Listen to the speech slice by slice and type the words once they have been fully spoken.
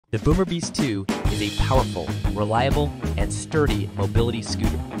The Boomerbeast 2 is a powerful, reliable, and sturdy mobility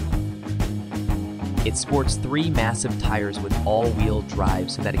scooter. It sports 3 massive tires with all-wheel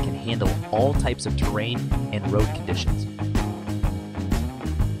drive so that it can handle all types of terrain and road conditions.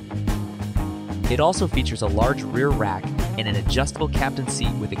 It also features a large rear rack and an adjustable captain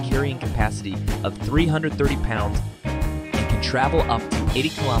seat with a carrying capacity of 330 pounds and can travel up to 80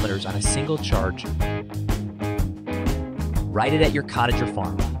 kilometers on a single charge. Ride it at your cottage or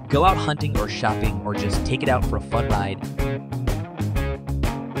farm. Go out hunting or shopping, or just take it out for a fun ride.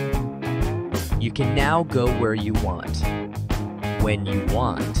 You can now go where you want, when you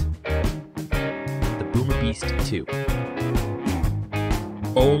want. The Boomerbeast 2.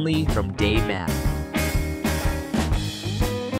 Only from Daymak.